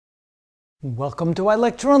Welcome to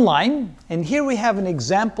iLecture Online, and here we have an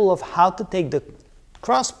example of how to take the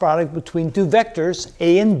cross product between two vectors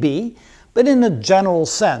a and b, but in a general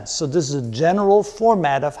sense. So this is a general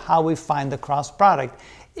format of how we find the cross product.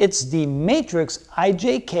 It's the matrix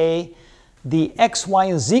ijk, the x, y,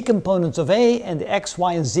 and z components of a and the x,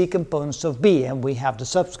 y, and z components of b, and we have the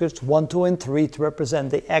subscripts 1, 2, and 3 to represent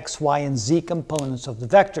the x, y, and z components of the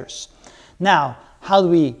vectors. Now, how do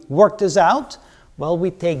we work this out? Well,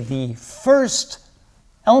 we take the first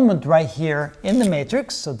element right here in the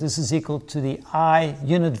matrix, so this is equal to the I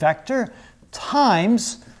unit vector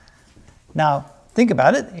times, now think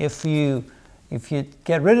about it, if you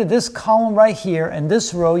get rid of this column right here and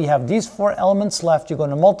this row, you have these four elements left, you're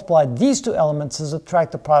going to multiply these two elements and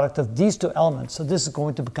subtract the product of these two elements. So this is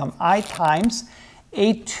going to become I times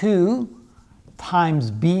A2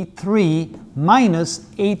 times B3 minus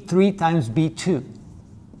A3 times B2.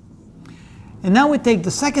 And now we take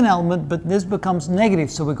the second element, but this becomes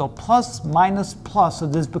negative, so we go plus, minus, plus, so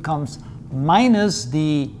this becomes minus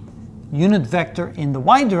the unit vector in the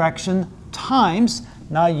y direction times,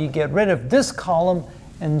 now you get rid of this column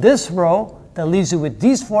and this row, that leaves you with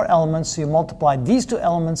these four elements, so you multiply these two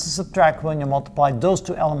elements and subtract one, you multiply those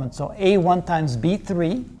two elements, so A1 times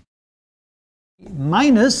B3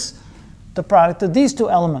 minus the product of these two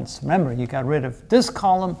elements. Remember, you got rid of this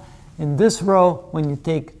column in this row when you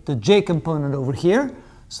take the j component over here,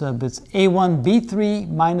 so it's a1 b3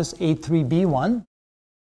 minus a3 b1.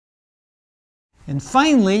 And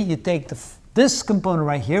finally, you take this component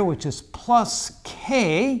right here, which is plus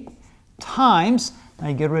k times, now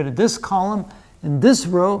you get rid of this column, in this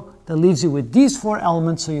row, that leaves you with these four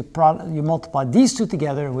elements, so you multiply these two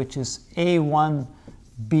together, which is a1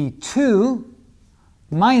 b2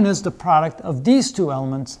 minus the product of these two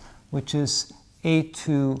elements, which is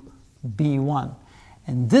a2 B1.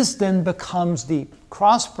 And this then becomes the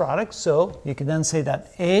cross product, so you can then say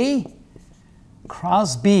that A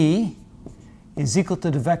cross B is equal to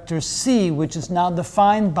the vector C, which is now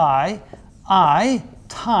defined by I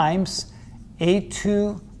times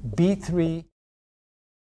A2 B3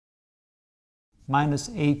 minus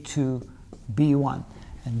A2 B1.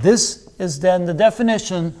 And this is then the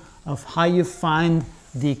definition of how you find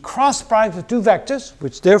the cross product of two vectors,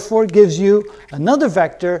 which therefore gives you another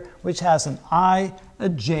vector which has an I, a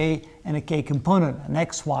j, and a k component, an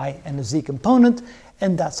x, y, and a z component,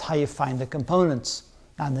 and that's how you find the components.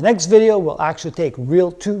 Now in the next video, we'll actually take two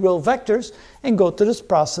real vectors and go through this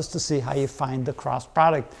process to see how you find the cross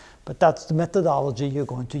product, but that's the methodology you're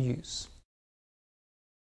going to use.